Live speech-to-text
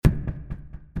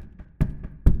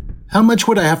How much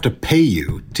would I have to pay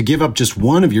you to give up just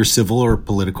one of your civil or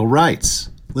political rights?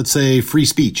 Let's say free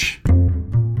speech.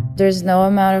 There's no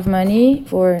amount of money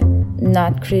for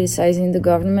not criticizing the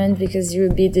government because you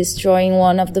would be destroying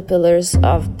one of the pillars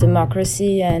of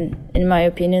democracy, and in my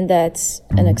opinion, that's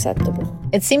unacceptable.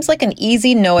 It seems like an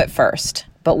easy no at first,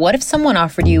 but what if someone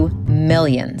offered you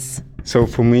millions? So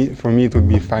for me, it would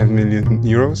be 5 million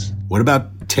euros. What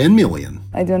about 10 million?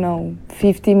 I don't know,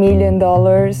 $50 million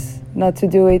not to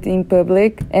do it in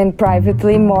public, and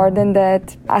privately more than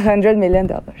that, $100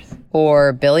 million.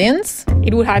 Or billions?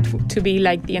 It would have to be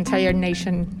like the entire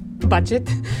nation budget.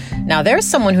 Now there's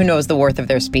someone who knows the worth of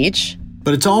their speech.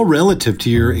 But it's all relative to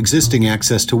your existing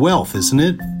access to wealth, isn't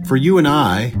it? For you and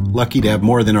I, lucky to have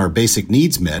more than our basic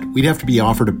needs met, we'd have to be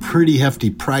offered a pretty hefty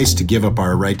price to give up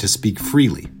our right to speak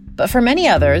freely. But for many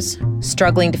others,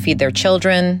 struggling to feed their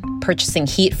children, purchasing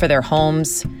heat for their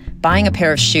homes, buying a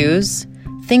pair of shoes,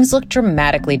 things look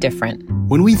dramatically different.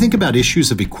 When we think about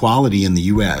issues of equality in the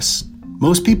U.S.,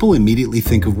 most people immediately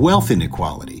think of wealth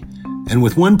inequality. And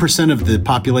with 1% of the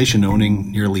population owning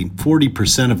nearly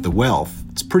 40% of the wealth,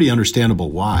 it's pretty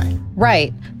understandable why.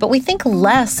 Right, but we think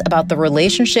less about the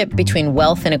relationship between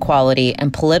wealth inequality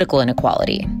and political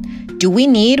inequality. Do we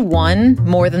need one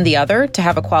more than the other to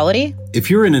have equality? If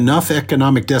you're in enough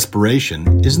economic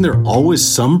desperation, isn't there always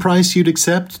some price you'd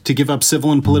accept to give up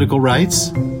civil and political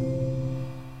rights?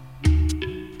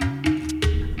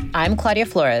 I'm Claudia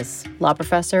Flores, law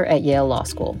professor at Yale Law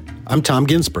School. I'm Tom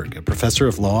Ginsberg, a professor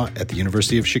of law at the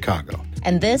University of Chicago.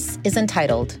 And this is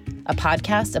Entitled, a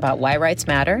podcast about why rights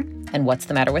matter and what's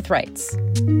the matter with rights.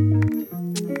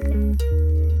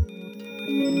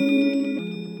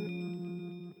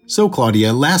 So,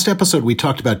 Claudia, last episode we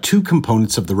talked about two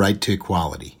components of the right to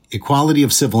equality: equality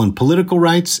of civil and political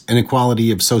rights and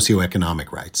equality of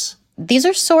socioeconomic rights. These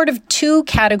are sort of two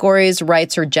categories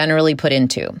rights are generally put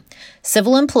into.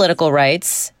 Civil and political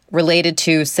rights related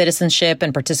to citizenship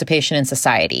and participation in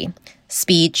society.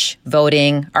 Speech,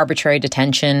 voting, arbitrary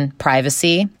detention,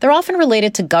 privacy. They're often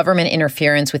related to government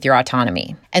interference with your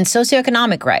autonomy. And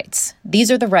socioeconomic rights. These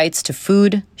are the rights to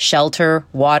food, shelter,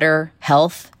 water,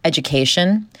 health,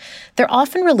 education. They're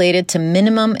often related to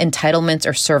minimum entitlements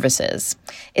or services.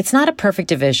 It's not a perfect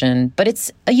division, but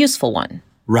it's a useful one.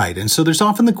 Right, and so there's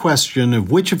often the question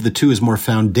of which of the two is more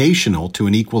foundational to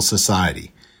an equal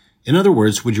society. In other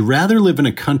words, would you rather live in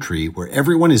a country where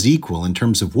everyone is equal in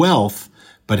terms of wealth,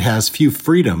 but has few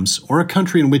freedoms, or a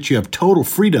country in which you have total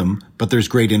freedom, but there's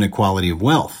great inequality of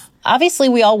wealth? Obviously,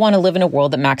 we all want to live in a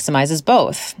world that maximizes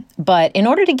both. But in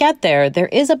order to get there, there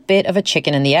is a bit of a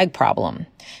chicken and the egg problem.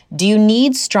 Do you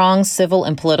need strong civil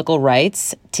and political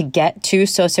rights to get to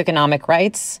socioeconomic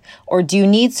rights? Or do you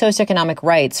need socioeconomic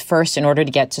rights first in order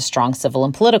to get to strong civil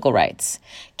and political rights?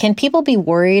 Can people be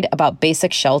worried about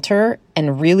basic shelter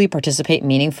and really participate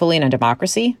meaningfully in a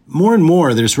democracy? More and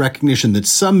more, there's recognition that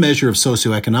some measure of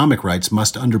socioeconomic rights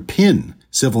must underpin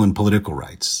civil and political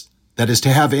rights. That is, to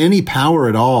have any power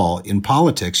at all in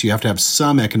politics, you have to have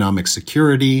some economic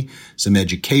security, some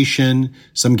education,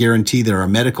 some guarantee that our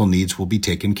medical needs will be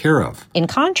taken care of. In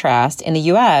contrast, in the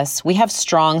U.S., we have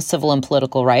strong civil and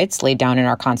political rights laid down in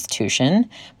our Constitution,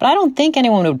 but I don't think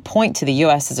anyone would point to the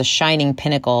U.S. as a shining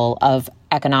pinnacle of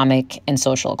economic and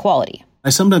social equality. I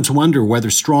sometimes wonder whether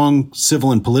strong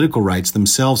civil and political rights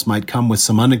themselves might come with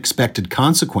some unexpected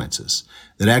consequences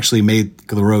that actually make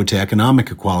the road to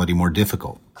economic equality more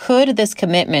difficult. Could this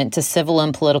commitment to civil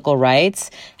and political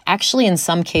rights actually in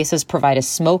some cases provide a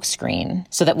smokescreen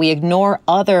so that we ignore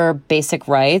other basic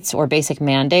rights or basic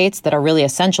mandates that are really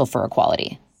essential for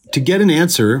equality? To get an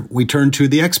answer, we turn to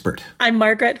the expert. I'm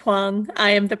Margaret Huang.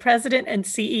 I am the president and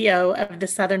CEO of the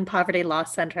Southern Poverty Law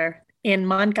Center in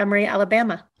Montgomery,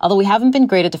 Alabama. Although we haven't been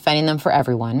great at defending them for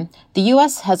everyone, the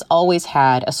U.S. has always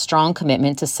had a strong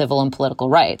commitment to civil and political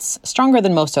rights, stronger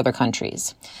than most other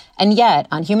countries. And yet,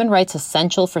 on human rights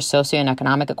essential for socio and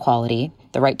economic equality,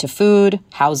 the right to food,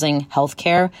 housing,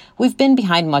 healthcare, we've been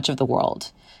behind much of the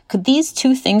world. Could these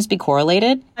two things be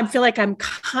correlated? I feel like I'm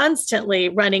constantly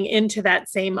running into that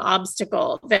same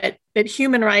obstacle, that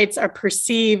human rights are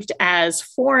perceived as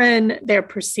foreign, they're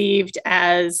perceived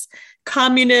as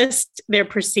communist, they're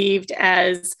perceived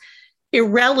as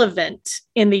irrelevant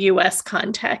in the US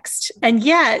context. And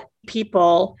yet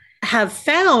people have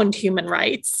found human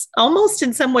rights almost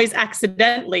in some ways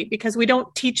accidentally, because we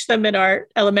don't teach them in our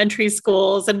elementary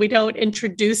schools and we don't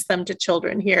introduce them to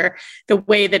children here the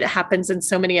way that it happens in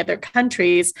so many other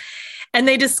countries. And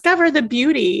they discover the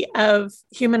beauty of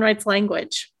human rights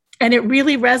language. And it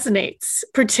really resonates,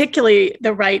 particularly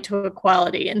the right to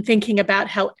equality, and thinking about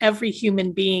how every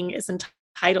human being is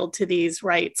entitled to these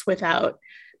rights without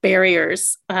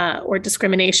barriers or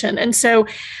discrimination. And so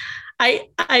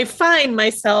I find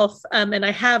myself, and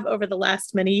I have over the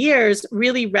last many years,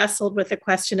 really wrestled with the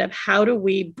question of how do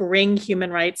we bring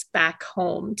human rights back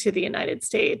home to the United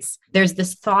States? There's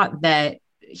this thought that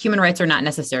human rights are not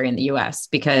necessary in the US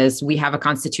because we have a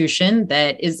constitution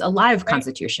that is a live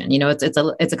constitution. You know,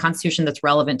 it's a constitution that's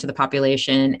relevant to the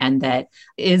population and that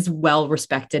is well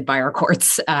respected by our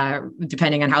courts,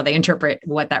 depending on how they interpret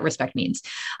what that respect means.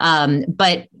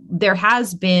 But there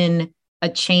has been a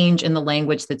change in the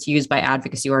language that's used by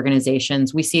advocacy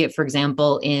organizations. We see it, for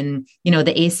example, in, the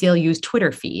ACLU's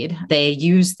Twitter feed. They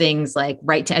use things like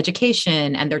right to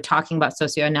education, and they're talking about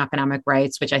socioeconomic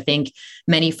rights, which I think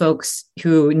many folks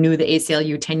who knew the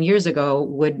ACLU 10 years ago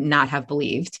would not have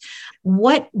believed.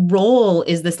 What role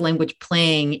is this language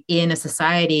playing in a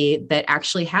society that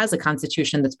actually has a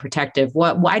constitution that's protective?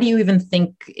 Why do you even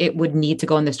think it would need to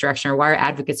go in this direction, or why are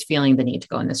advocates feeling the need to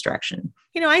go in this direction?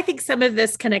 I think some of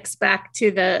this connects back to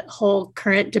the whole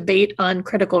current debate on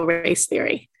critical race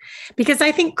theory, because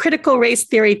I think critical race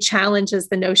theory challenges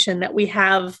the notion that we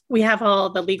have all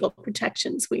the legal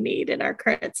protections we need in our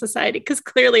current society, because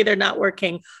clearly they're not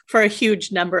working for a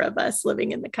huge number of us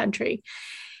living in the country.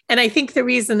 And I think the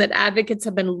reason that advocates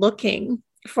have been looking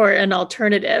for an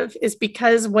alternative is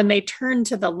because when they turn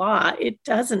to the law, it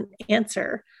doesn't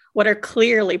answer what are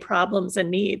clearly problems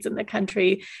and needs in the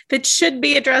country that should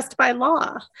be addressed by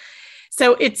law.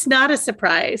 So it's not a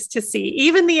surprise to see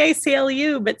even the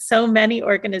ACLU, but so many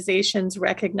organizations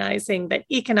recognizing that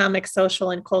economic,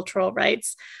 social, and cultural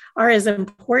rights are as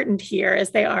important here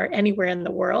as they are anywhere in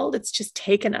the world. It's just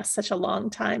taken us such a long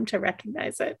time to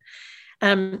recognize it.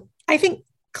 I think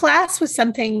class was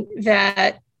something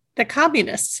that the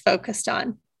communists focused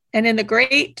on. And in the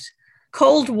great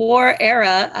Cold War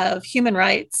era of human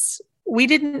rights, we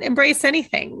didn't embrace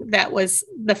anything that was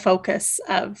the focus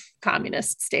of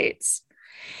communist states.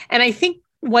 And I think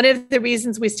one of the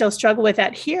reasons we still struggle with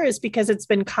that here is because it's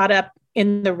been caught up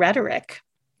in the rhetoric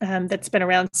that's been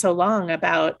around so long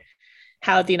about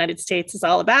how the United States is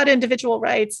all about individual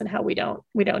rights and how we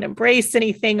don't embrace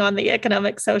anything on the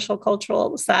economic, social,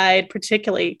 cultural side,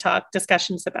 particularly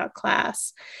discussions about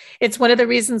class. It's one of the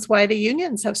reasons why the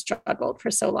unions have struggled for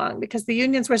so long, because the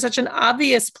unions were such an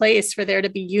obvious place for there to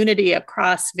be unity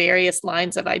across various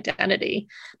lines of identity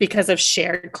because of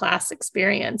shared class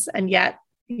experience. And yet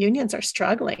unions are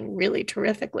struggling really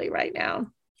terrifically right now,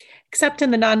 except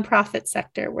in the nonprofit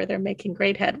sector where they're making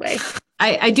great headway.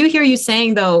 I do hear you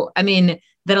saying, though, that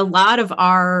a lot of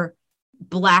our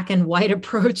Black and white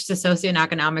approach to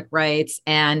socioeconomic rights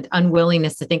and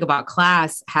unwillingness to think about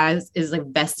class is like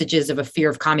vestiges of a fear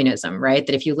of communism, right?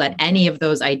 That if you let any of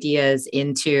those ideas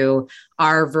into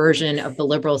our version of the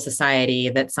liberal society,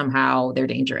 that somehow they're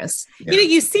dangerous. Yeah.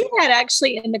 You see that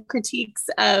actually in the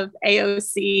critiques of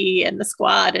AOC and the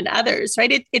Squad and others,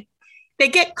 right? They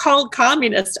get called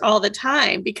communist all the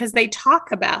time because they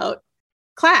talk about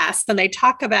class and they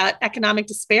talk about economic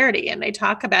disparity and they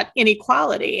talk about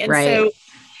inequality. And so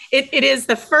it is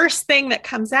the first thing that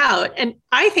comes out. And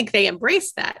I think they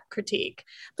embrace that critique,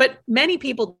 but many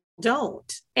people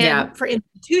don't. And for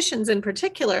institutions in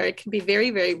particular, it can be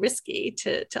very, very risky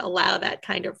to allow that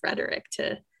kind of rhetoric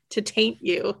to taint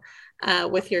you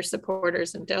with your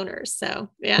supporters and donors.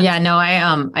 So, we had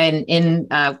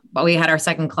our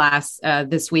second class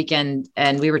this weekend,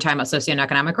 and we were talking about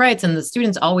socioeconomic rights, and the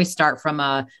students always start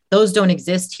from those don't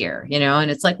exist here,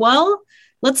 and it's like, well,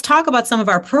 let's talk about some of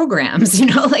our programs,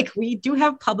 like we do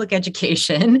have public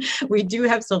education, we do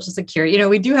have Social Security,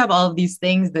 we do have all of these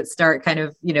things that start kind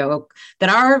of, that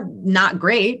are not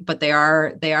great, but they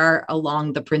are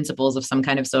along the principles of some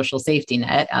kind of social safety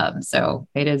net. So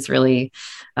it is really,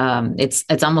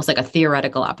 it's almost like a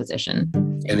theoretical opposition.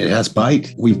 And it has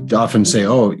bite. We often say,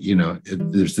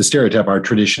 there's the stereotype, our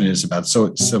tradition is about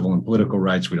civil and political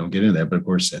rights. We don't get into that. But of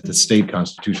course, at the state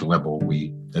constitutional level,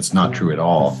 that's not true at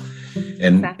all.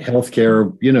 And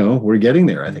healthcare, we're getting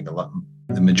there. I think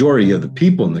the majority of the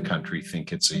people in the country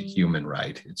think it's a human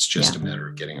right. It's just a matter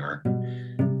of getting our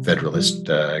federalist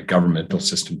governmental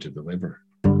system to deliver.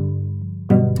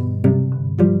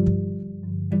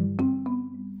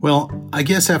 Well, I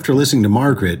guess after listening to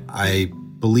Margaret, I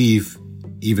believe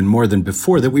even more than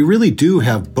before that we really do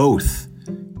have both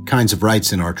kinds of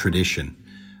rights in our tradition.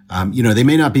 They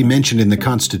may not be mentioned in the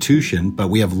Constitution, but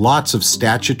we have lots of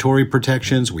statutory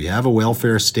protections. We have a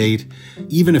welfare state,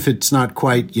 even if it's not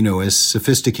quite, as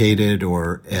sophisticated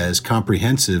or as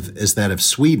comprehensive as that of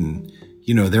Sweden.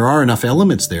 there are enough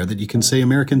elements there that you can say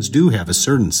Americans do have a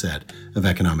certain set of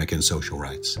economic and social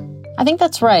rights. I think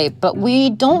that's right, but we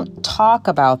don't talk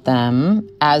about them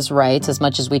as rights as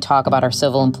much as we talk about our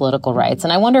civil and political rights.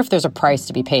 And I wonder if there's a price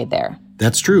to be paid there.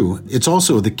 That's true. It's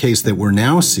also the case that we're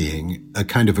now seeing a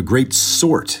kind of a great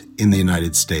sort in the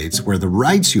United States where the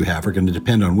rights you have are going to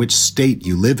depend on which state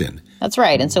you live in. That's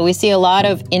right. And so we see a lot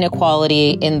of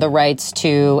inequality in the rights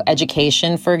to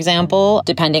education, for example,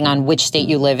 depending on which state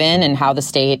you live in and how the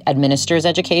state administers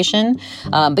education.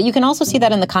 But you can also see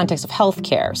that in the context of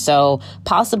healthcare. So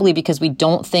possibly because we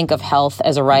don't think of health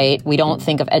as a right, we don't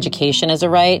think of education as a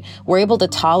right, we're able to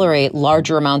tolerate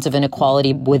larger amounts of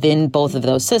inequality within both of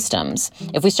those systems.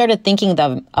 If we started thinking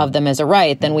of them as a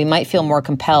right, then we might feel more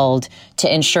compelled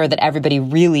to ensure that everybody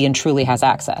really and truly has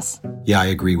access. Yeah, I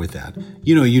agree with that.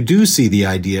 You do see the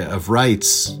idea of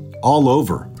rights all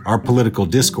over our political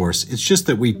discourse. It's just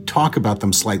that we talk about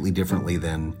them slightly differently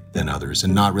than others,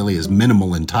 and not really as minimal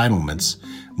entitlements,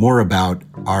 more about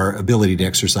our ability to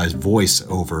exercise voice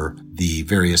over the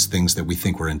various things that we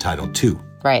think we're entitled to.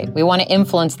 Right. We want to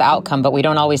influence the outcome, but we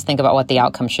don't always think about what the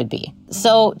outcome should be.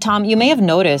 So, Tom, you may have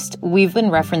noticed we've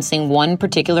been referencing one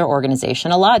particular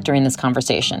organization a lot during this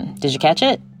conversation. Did you catch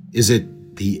it? Is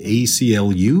it the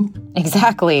ACLU?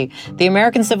 Exactly. The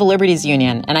American Civil Liberties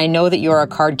Union. And I know that you're a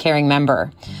card-carrying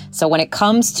member. So when it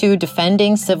comes to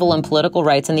defending civil and political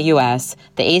rights in the U.S.,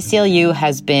 the ACLU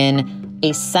has been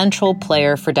a central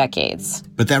player for decades.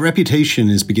 But that reputation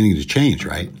is beginning to change,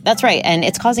 right? That's right. And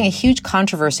it's causing a huge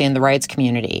controversy in the rights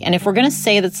community. And if we're going to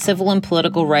say that civil and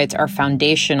political rights are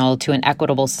foundational to an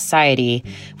equitable society,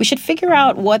 we should figure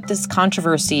out what this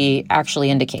controversy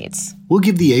actually indicates. We'll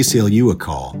give the ACLU a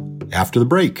call after the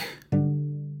break.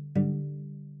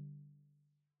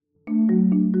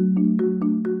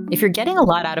 If you're getting a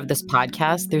lot out of this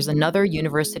podcast, there's another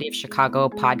University of Chicago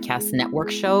podcast network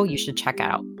show you should check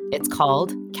out. It's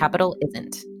called Capital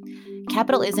Isn't.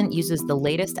 Capital Isn't uses the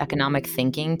latest economic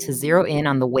thinking to zero in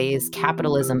on the ways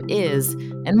capitalism is,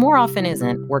 and more often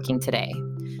isn't, working today.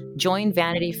 Join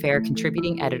Vanity Fair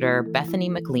contributing editor Bethany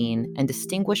McLean and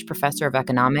distinguished professor of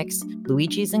economics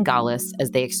Luigi Zingales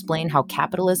as they explain how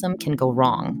capitalism can go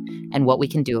wrong and what we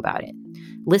can do about it.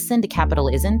 Listen to Capital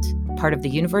Isn't, part of the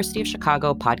University of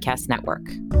Chicago Podcast Network.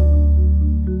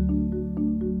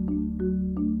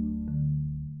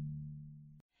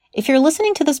 If you're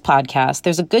listening to this podcast,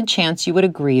 there's a good chance you would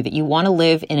agree that you want to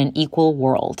live in an equal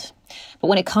world. But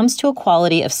when it comes to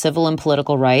equality of civil and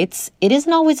political rights, it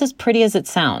isn't always as pretty as it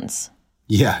sounds.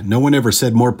 Yeah, no one ever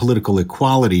said more political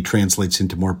equality translates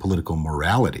into more political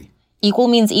morality. Equal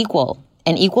means equal.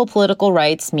 And equal political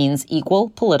rights means equal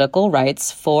political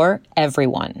rights for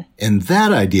everyone. And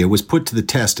that idea was put to the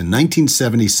test in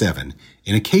 1977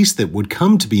 in a case that would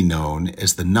come to be known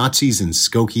as the Nazis in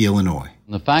Skokie, Illinois.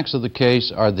 The facts of the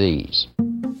case are these.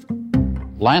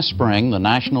 Last spring, the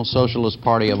National Socialist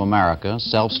Party of America,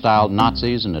 self-styled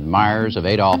Nazis and admirers of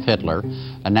Adolf Hitler,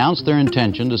 announced their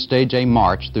intention to stage a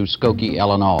march through Skokie,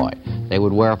 Illinois. They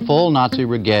would wear full Nazi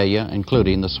regalia,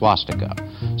 including the swastika.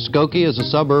 Skokie is a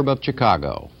suburb of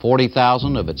Chicago.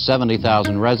 40,000 of its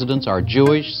 70,000 residents are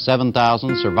Jewish,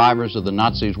 7,000 survivors of the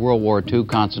Nazis' World War II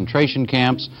concentration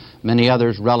camps, many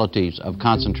others relatives of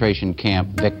concentration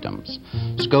camp victims.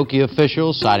 Skokie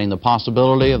officials, citing the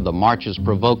possibility of the march's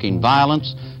provoking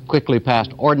violence, quickly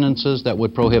passed ordinances that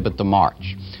would prohibit the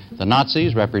march. The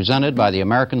Nazis, represented by the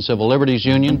American Civil Liberties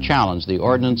Union, challenged the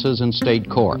ordinances in state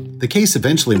court. The case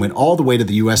eventually went all the way to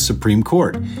the U.S. Supreme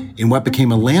Court. In what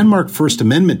became a landmark First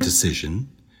Amendment decision,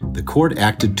 the court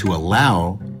acted to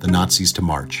allow the Nazis to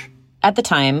march. At the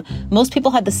time, most people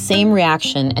had the same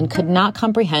reaction and could not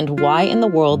comprehend why in the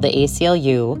world the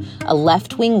ACLU, a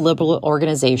left-wing liberal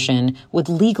organization, would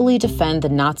legally defend the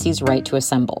Nazis' right to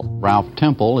assemble. Ralph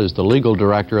Temple is the legal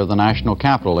director of the National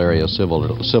Capital Area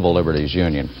Civil Liberties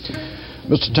Union.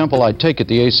 Mr. Temple, I take it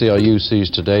the ACLU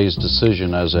sees today's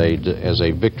decision as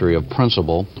a victory of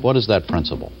principle. What is that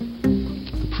principle?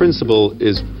 The principle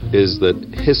is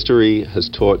that history has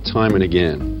taught time and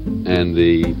again, and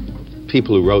the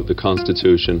people who wrote the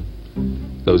Constitution,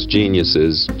 those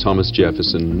geniuses, Thomas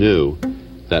Jefferson, knew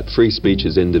that free speech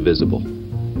is indivisible.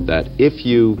 That if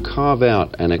you carve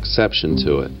out an exception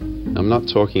to it, I'm not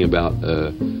talking about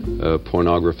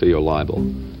pornography or libel,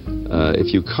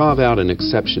 if you carve out an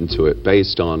exception to it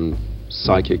based on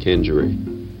psychic injury,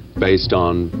 based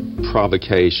on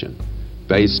provocation,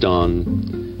 based on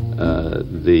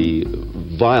the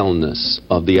vileness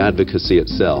of the advocacy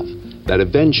itself, that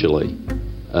eventually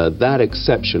that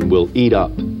exception will eat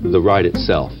up the right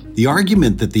itself. The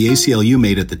argument that the ACLU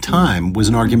made at the time was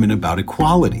an argument about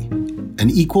equality, an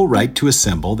equal right to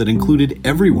assemble that included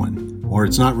everyone, or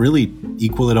it's not really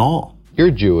equal at all.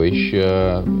 You're Jewish.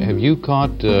 Have you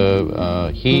caught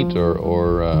heat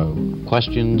or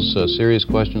questions, serious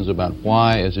questions about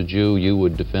why, as a Jew, you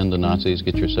would defend the Nazis,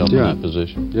 get yourself in that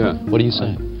position? Yeah. What do you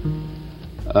say?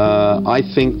 I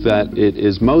think that it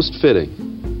is most fitting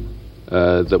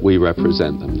that we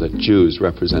represent them, that Jews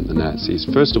represent the Nazis.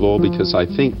 First of all, because I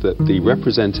think that the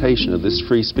representation of this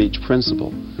free speech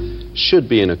principle should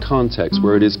be in a context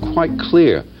where it is quite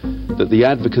clear that the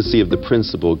advocacy of the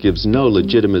principle gives no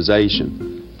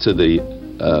legitimization to the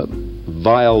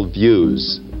vile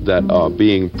views that are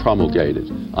being promulgated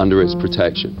under its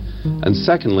protection. And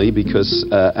secondly, because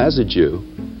as a Jew,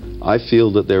 I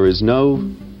feel that there is no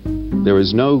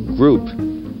group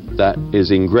that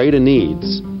is in greater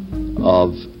needs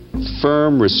of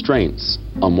firm restraints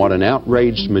on what an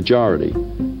outraged majority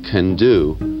can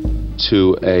do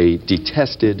to a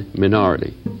detested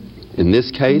minority. In this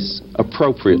case,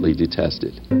 appropriately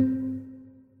detested.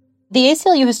 The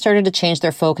ACLU has started to change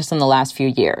their focus in the last few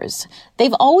years.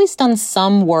 They've always done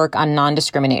some work on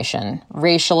non-discrimination,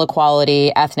 racial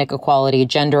equality, ethnic equality,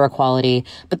 gender equality,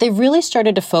 but they've really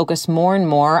started to focus more and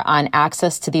more on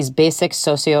access to these basic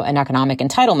socio and economic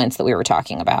entitlements that we were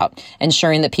talking about,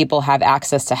 ensuring that people have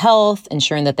access to health,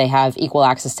 ensuring that they have equal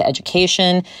access to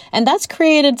education, and that's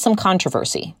created some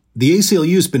controversy. The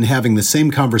ACLU has been having the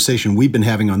same conversation we've been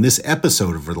having on this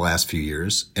episode over the last few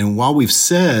years. And while we've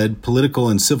said political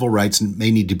and civil rights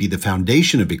may need to be the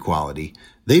foundation of equality,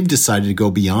 they've decided to go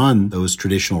beyond those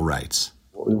traditional rights.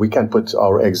 We can't put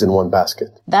our eggs in one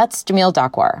basket. That's Jamil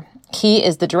Dakwar. He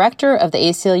is the director of the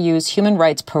ACLU's Human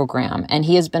Rights Program, and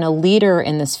he has been a leader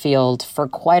in this field for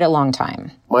quite a long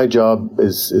time. My job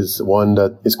is one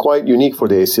that is quite unique for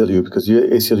the ACLU because the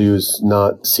ACLU is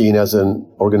not seen as an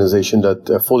organization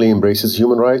that fully embraces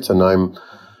human rights, and I'm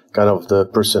kind of the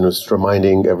person who's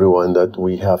reminding everyone that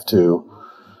we have to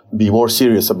be more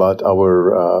serious about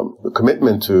our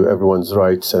commitment to everyone's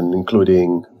rights, and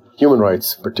including human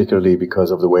rights, particularly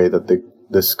because of the way that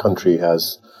this country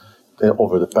has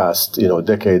over the past,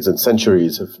 decades and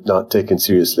centuries have not taken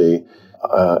seriously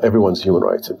everyone's human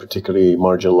rights, and particularly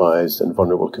marginalized and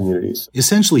vulnerable communities.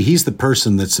 Essentially, he's the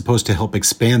person that's supposed to help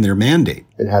expand their mandate.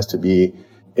 It has to be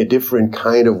a different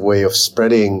kind of way of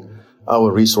spreading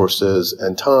our resources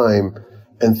and time,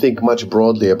 and think much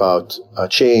broadly about a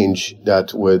change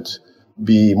that would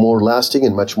be more lasting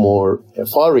and much more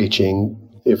far-reaching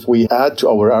if we add to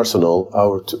our arsenal,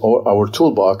 our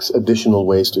toolbox, additional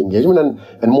ways to engagement,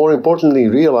 and more importantly,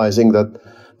 realizing that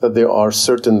there are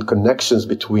certain connections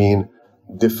between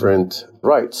different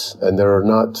rights, and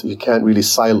you can't really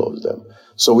silo them.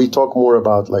 So we talk more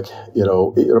about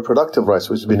reproductive rights,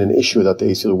 which has been an issue that the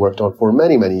ACLU worked on for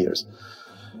many, many years.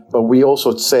 But we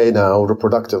also say now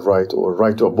reproductive right or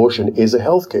right to abortion is a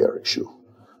healthcare issue.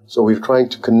 So we're trying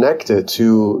to connect it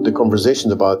to the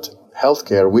conversations about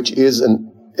healthcare, which is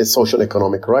a social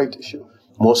economic right issue.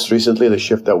 Most recently, the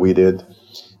shift that we did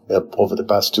over the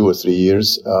past 2 or 3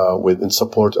 years in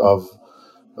support of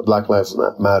the Black Lives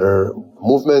Matter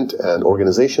movement and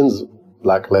organizations,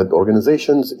 Black-led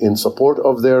organizations, in support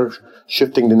of their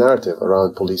shifting the narrative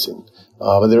around policing.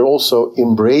 But they're also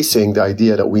embracing the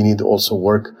idea that we need to also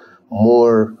work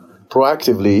more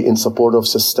proactively in support of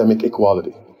systemic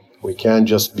equality. We can't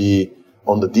just be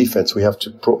on the defense. We have to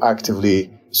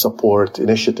proactively support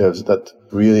initiatives that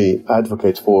really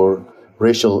advocate for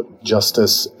racial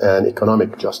justice and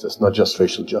economic justice, not just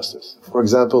racial justice. For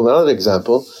example, another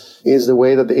example is the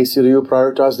way that the ACLU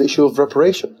prioritized the issue of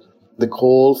reparation. The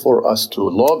call for us to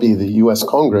lobby the U.S.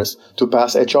 Congress to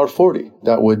pass H.R. 40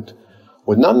 that would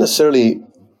not necessarily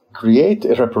create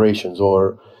reparations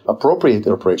or appropriate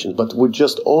reparations, but would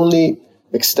just only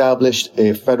establish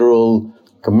a federal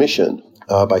commission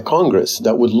by Congress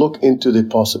that would look into the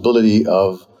possibility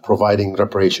of providing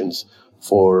reparations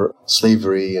for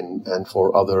slavery and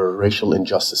for other racial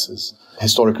injustices,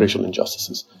 historic racial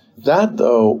injustices. That,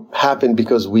 though, happened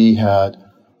because we had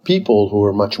people who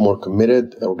were much more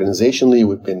committed organizationally.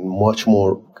 We've been much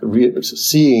more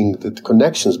seeing the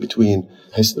connections between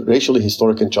racially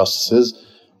historic injustices.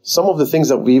 Some of the things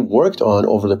that we've worked on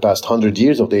over the past 100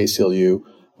 years of the ACLU,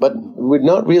 but would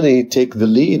not really take the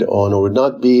lead on, or would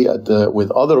not be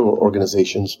with other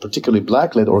organizations, particularly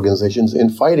Black-led organizations, in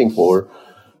fighting for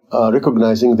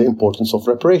recognizing the importance of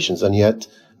reparations. And yet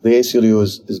the ACLU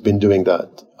has been doing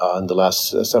that in the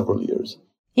last several years.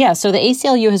 Yeah, so the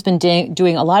ACLU has been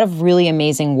doing a lot of really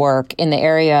amazing work in the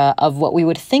area of what we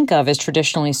would think of as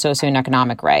traditionally socio and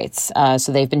economic rights.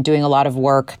 So they've been doing a lot of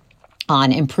work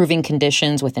on improving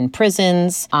conditions within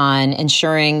prisons, on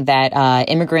ensuring that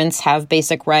immigrants have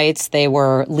basic rights. They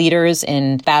were leaders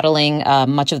in battling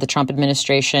much of the Trump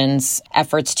administration's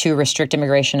efforts to restrict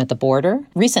immigration at the border.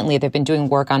 Recently, they've been doing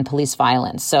work on police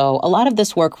violence. So a lot of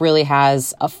this work really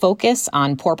has a focus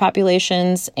on poor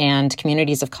populations and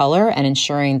communities of color and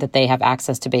ensuring that they have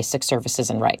access to basic services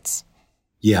and rights.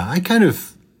 Yeah, I kind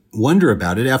of wonder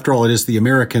about it. After all, it is the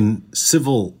American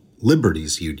Civil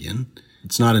Liberties Union.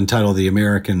 It's not entitled the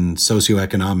American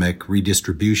Socioeconomic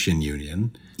Redistribution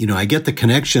Union. You know, I get the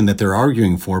connection that they're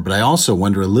arguing for, but I also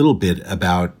wonder a little bit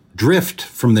about drift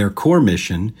from their core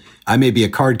mission. I may be a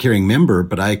card-carrying member,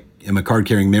 but I am a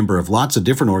card-carrying member of lots of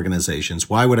different organizations.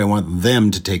 Why would I want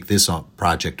them to take this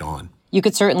project on? You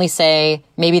could certainly say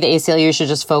maybe the ACLU should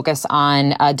just focus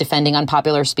on defending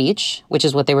unpopular speech, which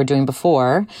is what they were doing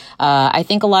before. I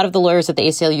think a lot of the lawyers at the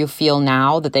ACLU feel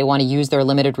now that they want to use their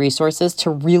limited resources to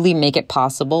really make it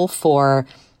possible for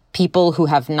people who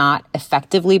have not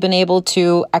effectively been able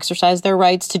to exercise their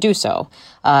rights to do so.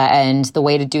 And the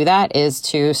way to do that is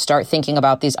to start thinking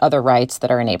about these other rights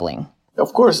that are enabling.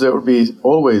 Of course, there would be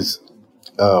always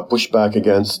pushback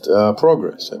against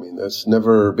progress. I mean, there's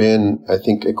never been, I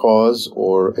think, a cause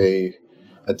or a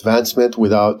advancement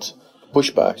without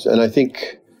pushbacks. And I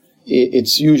think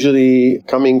it's usually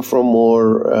coming from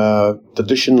more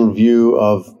traditional view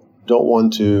of don't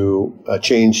want to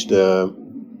change the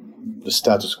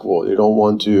status quo. They don't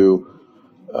want to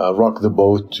rock the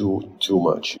boat too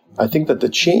much. I think that the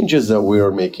changes that we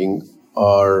are making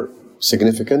are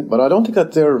significant, but I don't think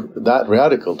that they're that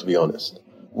radical, to be honest.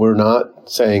 We're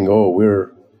not saying, oh,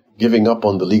 we're giving up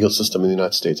on the legal system in the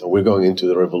United States and we're going into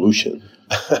the revolution.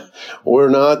 We're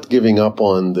not giving up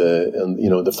on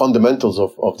the fundamentals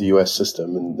of the U.S.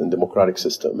 system and democratic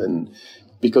system. And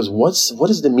because what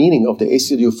is the meaning of the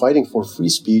ACLU fighting for free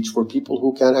speech for people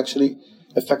who can actually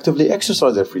effectively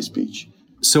exercise their free speech?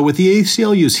 So with the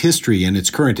ACLU's history and its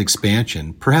current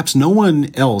expansion, perhaps no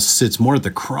one else sits more at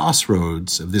the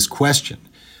crossroads of this question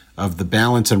of the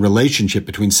balance and relationship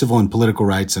between civil and political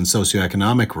rights and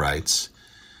socioeconomic rights.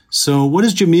 So what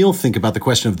does Jamil think about the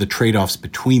question of the trade-offs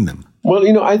between them?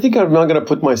 Well, I think I'm not going to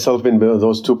put myself in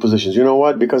those two positions. You know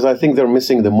what? Because I think they're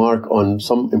missing the mark on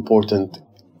some important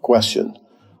question,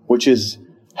 which is,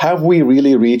 have we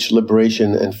really reached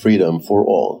liberation and freedom for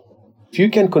all? If you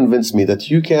can convince me that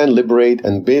you can liberate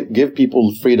and give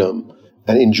people freedom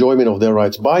and enjoyment of their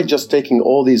rights by just taking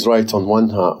all these rights on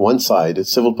one side,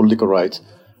 it's civil political rights,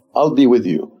 I'll be with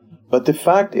you. But the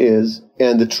fact is,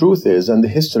 and the truth is, and the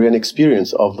history and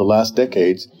experience of the last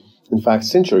decades, in fact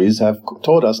centuries, have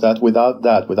taught us that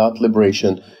without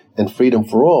liberation and freedom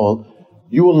for all,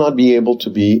 you will not be able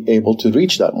to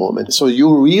reach that moment. So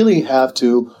you really have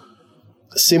to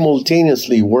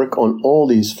simultaneously work on all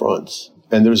these fronts.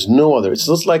 And there's no other. It's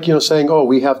just like, saying, oh,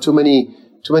 we have too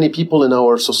many people in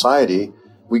our society.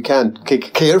 We can't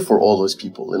care for all those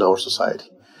people in our society.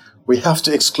 We have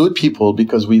to exclude people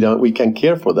because we can't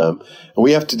care for them. And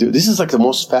we have to this is like the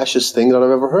most fascist thing that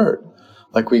I've ever heard.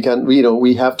 Like we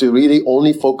have to really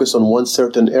only focus on one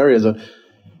certain area.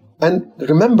 And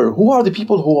remember, who are the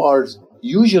people who are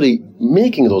usually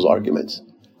making those arguments?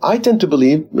 I tend to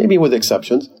believe, maybe with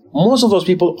exceptions, most of those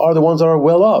people are the ones that are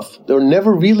well off. They're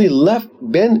never really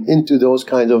been into those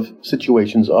kinds of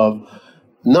situations of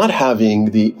not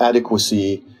having the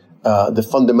adequacy, the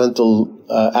fundamental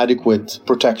adequate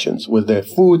protections with their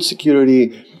food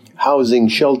security, housing,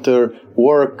 shelter,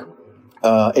 work,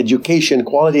 education,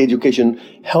 quality education,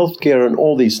 healthcare, and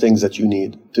all these things that you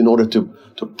need in order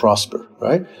to prosper,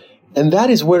 right? And that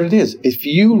is where it is. If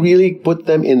you really put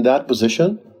them in that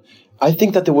position, I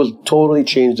think that they will totally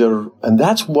change and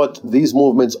that's what these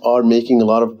movements are making a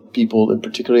lot of people, and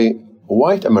particularly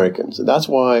white Americans. And that's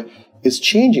why it's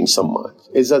changing some minds,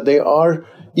 is that they are,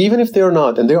 even if they're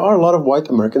not, and there are a lot of white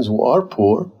Americans who are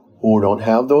poor, who don't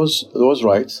have those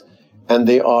rights, and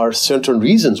there are certain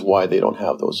reasons why they don't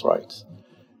have those rights.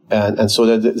 And so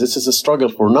that this is a struggle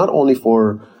for not only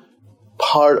for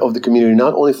part of the community,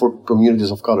 not only for communities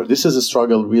of color. This is a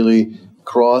struggle really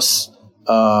across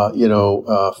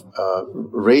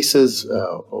races,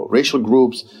 racial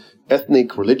groups,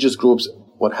 ethnic, religious groups,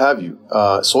 what have you,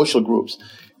 social groups.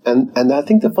 And I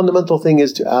think the fundamental thing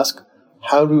is to ask,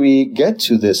 how do we get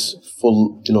to this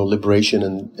full,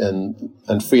 liberation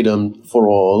and freedom for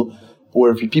all,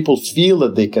 where people feel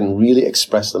that they can really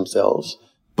express themselves?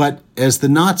 But as the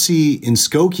Nazi in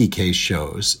Skokie case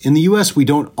shows, in the U.S. we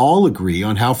don't all agree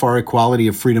on how far equality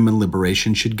of freedom and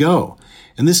liberation should go.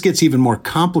 And this gets even more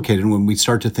complicated when we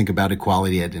start to think about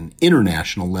equality at an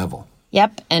international level.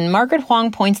 Yep, and Margaret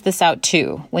Huang points this out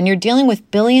too. When you're dealing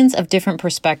with billions of different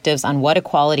perspectives on what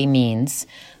equality means,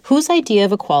 whose idea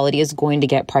of equality is going to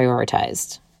get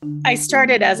prioritized? I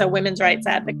started as a women's rights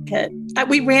advocate.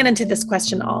 We ran into this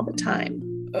question all the time.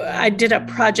 I did a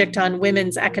project on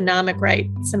women's economic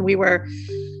rights, and we were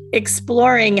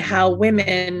exploring how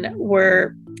women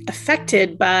were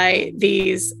affected by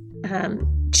these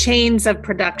chains of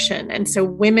production. And so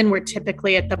women were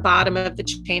typically at the bottom of the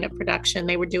chain of production.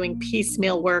 They were doing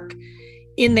piecemeal work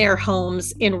in their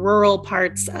homes in rural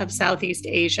parts of Southeast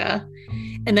Asia,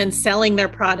 and then selling their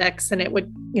products, and it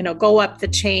would, go up the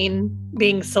chain,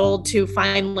 being sold to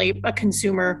finally a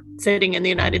consumer sitting in the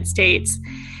United States.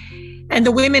 And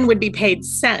the women would be paid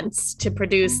cents to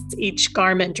produce each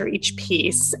garment or each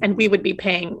piece, and we would be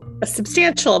paying a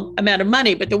substantial amount of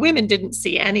money, but the women didn't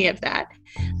see any of that.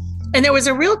 And there was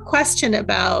a real question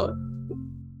about,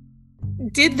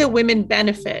 did the women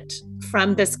benefit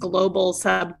from this global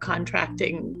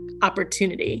subcontracting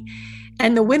opportunity?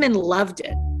 And the women loved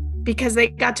it because they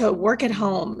got to work at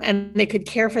home and they could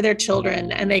care for their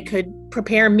children and they could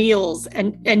prepare meals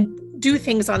and do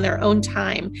things on their own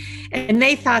time. And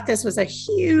they thought this was a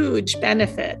huge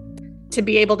benefit to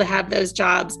be able to have those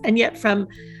jobs. And yet from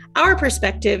our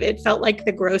perspective, it felt like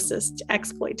the grossest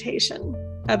exploitation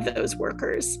of those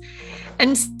workers.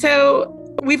 And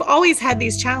so we've always had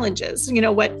these challenges,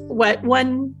 what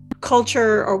one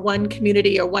culture or one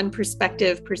community or one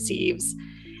perspective perceives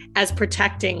as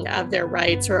protecting of their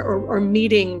rights or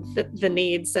meeting the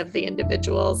needs of the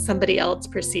individuals, somebody else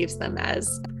perceives them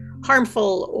as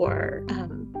harmful or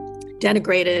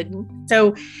denigrated.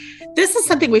 So this is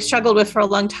something we've struggled with for a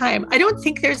long time. I don't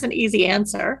think there's an easy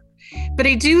answer, but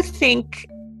I do think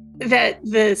that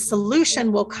the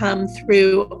solution will come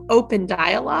through open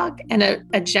dialogue and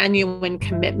a genuine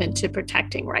commitment to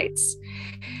protecting rights.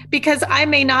 Because I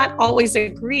may not always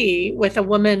agree with a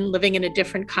woman living in a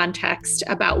different context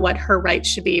about what her rights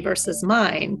should be versus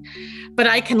mine, but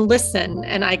I can listen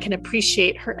and I can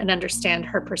appreciate her and understand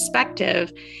her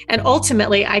perspective. And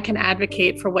ultimately, I can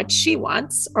advocate for what she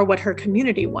wants or what her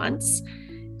community wants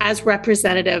as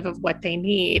representative of what they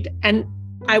need. And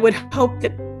I would hope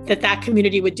that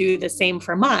community would do the same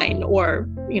for mine or,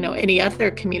 any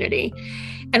other community.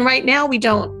 And right now we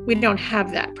don't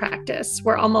have that practice.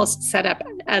 We're almost set up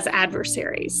as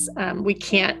adversaries. We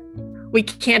can't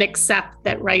accept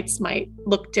that rights might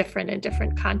look different in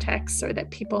different contexts or that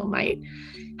people might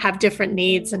have different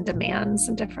needs and demands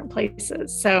in different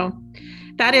places. So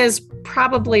that is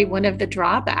probably one of the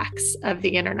drawbacks of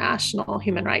the international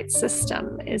human rights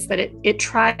system, is that it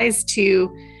tries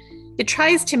to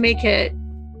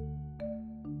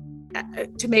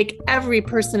make every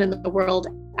person in the world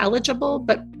eligible,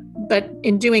 but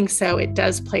in doing so, it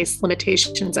does place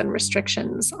limitations and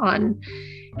restrictions on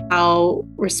how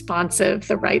responsive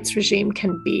the rights regime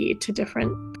can be to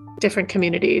different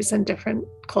communities and different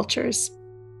cultures.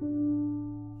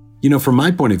 From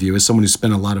my point of view, as someone who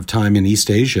spent a lot of time in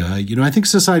East Asia, I think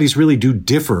societies really do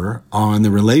differ on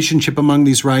the relationship among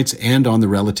these rights and on the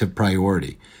relative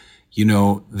priority.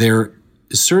 There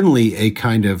is certainly a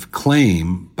kind of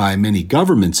claim by many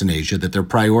governments in Asia that they're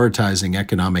prioritizing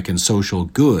economic and social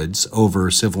goods over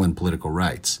civil and political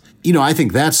rights. I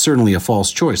think that's certainly a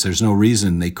false choice. There's no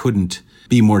reason they couldn't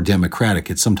be more democratic.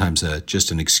 It's sometimes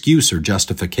just an excuse or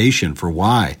justification for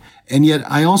why. And yet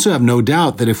I also have no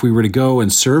doubt that if we were to go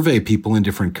and survey people in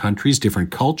different countries, different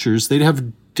cultures, they'd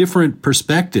have different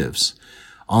perspectives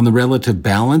on the relative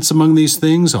balance among these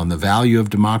things, on the value of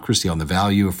democracy, on the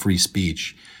value of free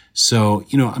speech. So,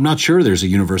 I'm not sure there's a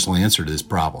universal answer to this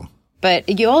problem. But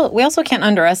we also can't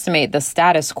underestimate the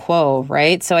status quo,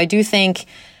 right? So I do think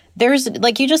there's,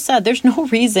 like you just said, there's no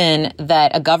reason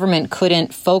that a government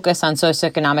couldn't focus on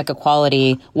socioeconomic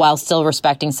equality while still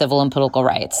respecting civil and political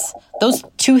rights. Those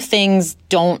two things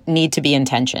don't need to be in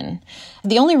tension.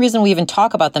 The only reason we even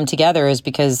talk about them together is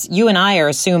because you and I are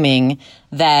assuming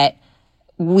that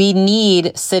we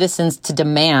need citizens to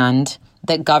demand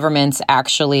that governments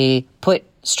actually put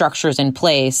structures in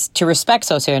place to respect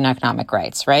socioeconomic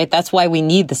rights, right? That's why we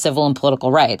need the civil and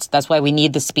political rights. That's why we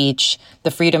need the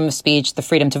freedom of speech, the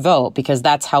freedom to vote, because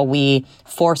that's how we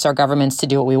force our governments to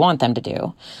do what we want them to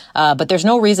do. But there's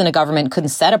no reason a government couldn't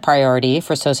set a priority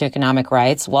for socioeconomic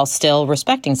rights while still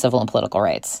respecting civil and political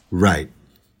rights. Right.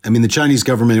 The Chinese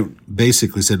government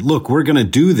basically said, look, we're going to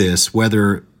do this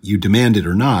whether you demand it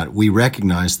or not. We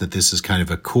recognize that this is kind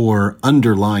of a core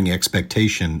underlying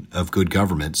expectation of good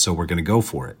government, so we're going to go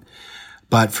for it.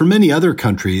 But for many other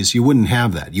countries, you wouldn't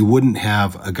have that. You wouldn't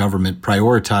have a government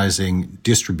prioritizing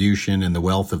distribution and the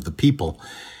wealth of the people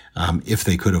if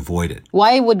they could avoid it.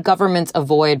 Why would governments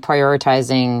avoid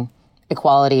prioritizing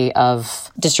equality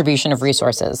of distribution of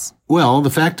resources? Well, the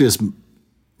fact is,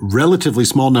 relatively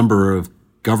small number of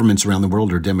governments around the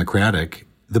world are democratic.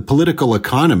 The political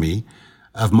economy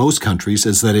of most countries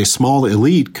is that a small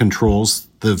elite controls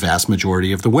the vast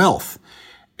majority of the wealth.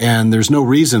 And there's no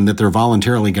reason that they're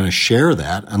voluntarily going to share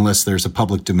that unless there's a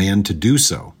public demand to do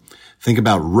so. Think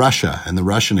about Russia and the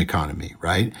Russian economy,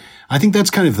 right? I think that's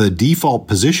kind of the default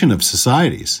position of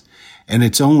societies. And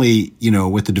it's only,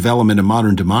 with the development of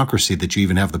modern democracy that you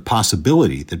even have the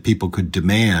possibility that people could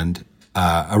demand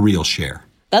a real share.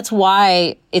 That's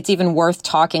why it's even worth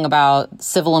talking about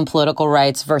civil and political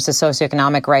rights versus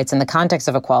socioeconomic rights in the context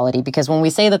of equality. Because when we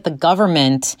say that the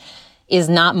government is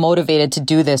not motivated to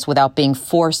do this without being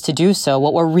forced to do so,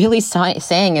 what we're really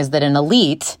saying is that an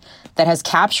elite that has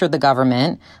captured the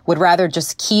government would rather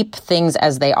just keep things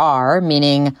as they are,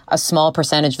 meaning a small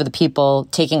percentage of the people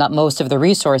taking up most of the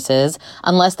resources,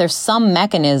 unless there's some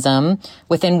mechanism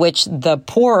within which the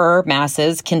poorer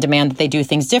masses can demand that they do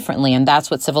things differently. And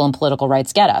that's what civil and political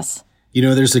rights get us.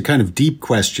 There's a kind of deep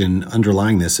question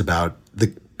underlying this about the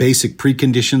basic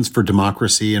preconditions for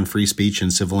democracy and free speech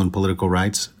and civil and political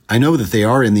rights. I know that they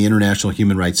are in the international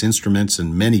human rights instruments,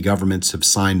 and many governments have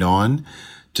signed on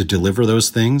to deliver those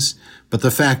things. But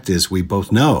the fact is, we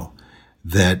both know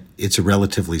that it's a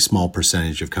relatively small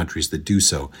percentage of countries that do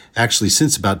so. Actually,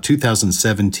 since about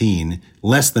 2017,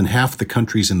 less than half the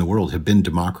countries in the world have been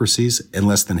democracies, and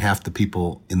less than half the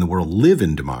people in the world live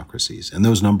in democracies. And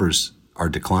those numbers are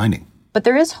declining. But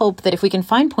there is hope that if we can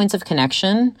find points of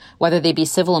connection, whether they be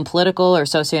civil and political or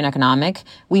socioeconomic,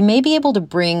 we may be able to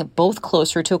bring both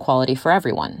closer to equality for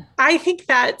everyone. I think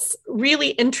that's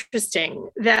really interesting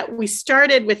that we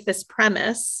started with this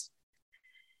premise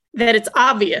that it's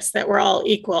obvious that we're all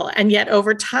equal. And yet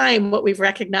over time, what we've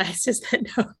recognized is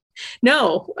that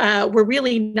we're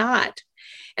really not.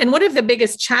 And one of the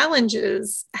biggest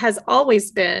challenges has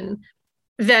always been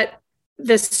that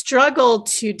the struggle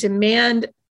to demand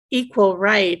equal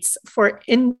rights for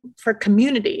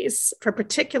communities, for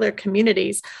particular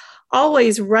communities,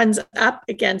 always runs up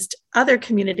against other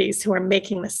communities who are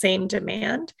making the same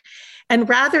demand. And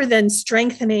rather than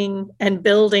strengthening and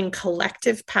building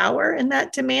collective power in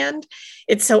that demand,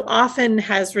 it so often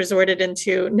has resorted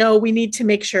into, no, we need to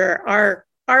make sure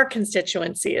our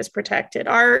constituency is protected,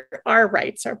 our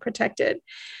rights are protected.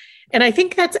 And I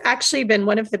think that's actually been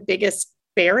one of the biggest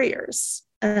barriers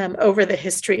over the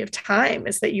history of time,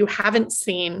 is that you haven't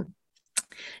seen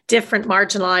different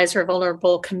marginalized or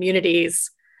vulnerable communities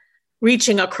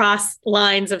reaching across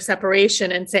lines of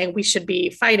separation and saying we should be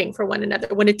fighting for one another.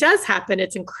 When it does happen,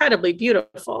 it's incredibly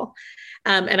beautiful.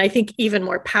 And I think even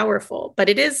more powerful, but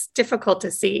it is difficult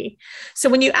to see. So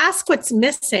when you ask what's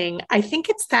missing, I think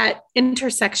it's that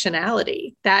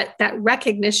intersectionality, that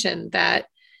recognition that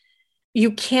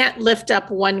you can't lift up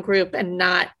one group and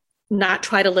not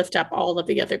try to lift up all of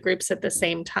the other groups at the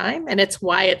same time. And it's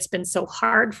why it's been so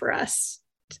hard for us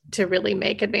to really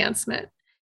make advancement.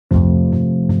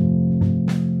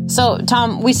 So,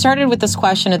 Tom, we started with this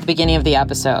question at the beginning of the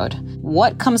episode.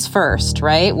 What comes first,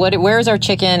 right? Where's our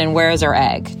chicken and where is our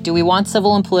egg? Do we want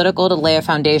civil and political to lay a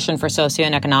foundation for socio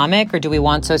and economic, or do we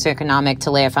want socioeconomic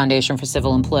to lay a foundation for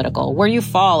civil and political? Where do you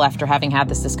fall after having had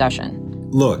this discussion?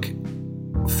 Look,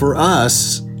 for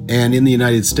us, and in the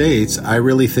United States, I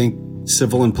really think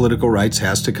civil and political rights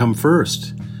has to come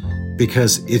first,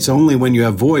 because it's only when you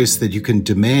have voice that you can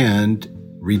demand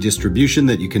redistribution,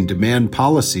 that you can demand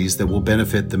policies that will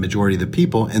benefit the majority of the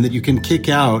people, and that you can kick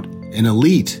out an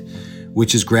elite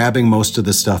which is grabbing most of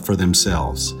the stuff for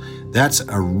themselves. That's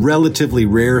a relatively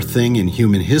rare thing in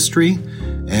human history,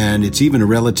 and it's even a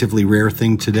relatively rare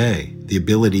thing today, the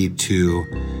ability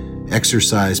to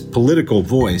exercise political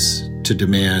voice to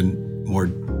demand more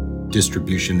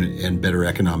distribution and better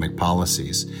economic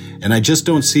policies. And I just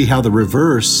don't see how the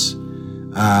reverse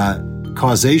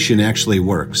causation actually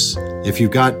works. If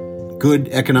you've got good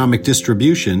economic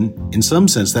distribution, in some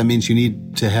sense, that means you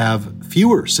need to have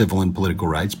fewer civil and political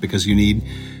rights, because you need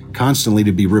constantly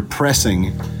to be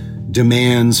repressing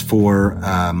demands for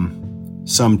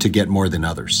some to get more than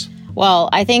others. Well,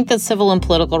 I think that civil and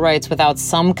political rights without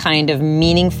some kind of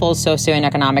meaningful socio and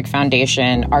economic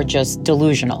foundation are just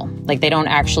delusional. Like, they don't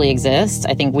actually exist.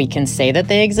 I think we can say that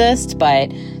they exist,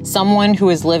 but someone who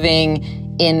is living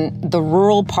in the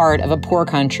rural part of a poor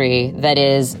country that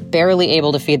is barely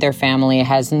able to feed their family,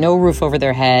 has no roof over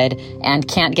their head, and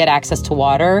can't get access to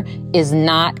water is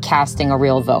not casting a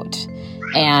real vote.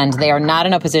 And they are not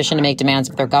in a position to make demands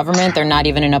of their government. They're not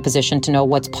even in a position to know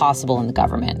what's possible in the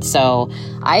government. So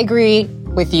I agree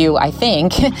with you, I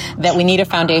think, that we need a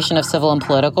foundation of civil and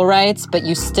political rights, but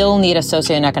you still need a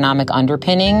socioeconomic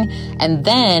underpinning. And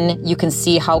then you can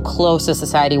see how close a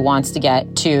society wants to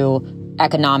get to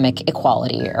economic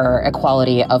equality or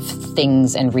equality of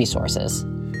things and resources.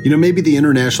 Maybe the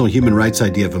international human rights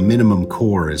idea of a minimum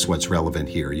core is what's relevant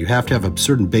here. You have to have a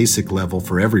certain basic level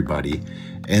for everybody.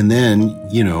 And then,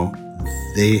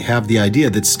 they have the idea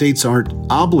that states aren't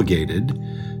obligated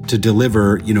to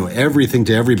deliver, everything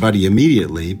to everybody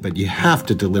immediately, but you have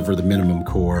to deliver the minimum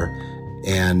core,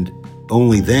 and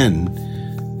only then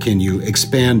can you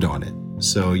expand on it.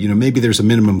 So, maybe there's a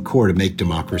minimum core to make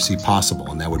democracy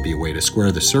possible, and that would be a way to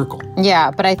square the circle.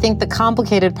 Yeah, but I think the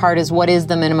complicated part is what is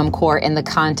the minimum core in the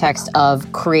context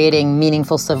of creating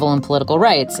meaningful civil and political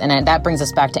rights? And that brings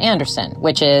us back to Anderson,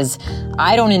 which is,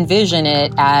 I don't envision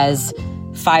it as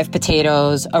 5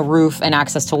 potatoes, a roof, and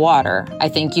access to water. I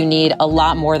think you need a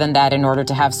lot more than that in order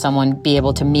to have someone be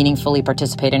able to meaningfully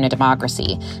participate in a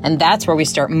democracy. And that's where we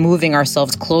start moving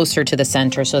ourselves closer to the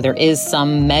center, so there is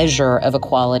some measure of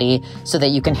equality so that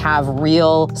you can have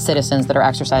real citizens that are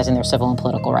exercising their civil and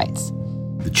political rights.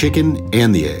 The chicken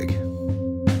and the egg.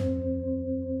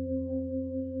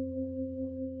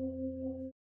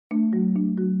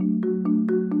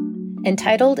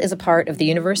 Entitled is a part of the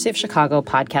University of Chicago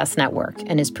Podcast Network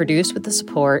and is produced with the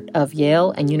support of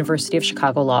Yale and University of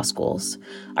Chicago Law Schools.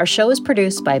 Our show is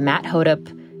produced by Matt Hodup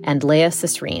and Leah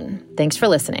Cisreen. Thanks for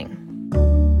listening.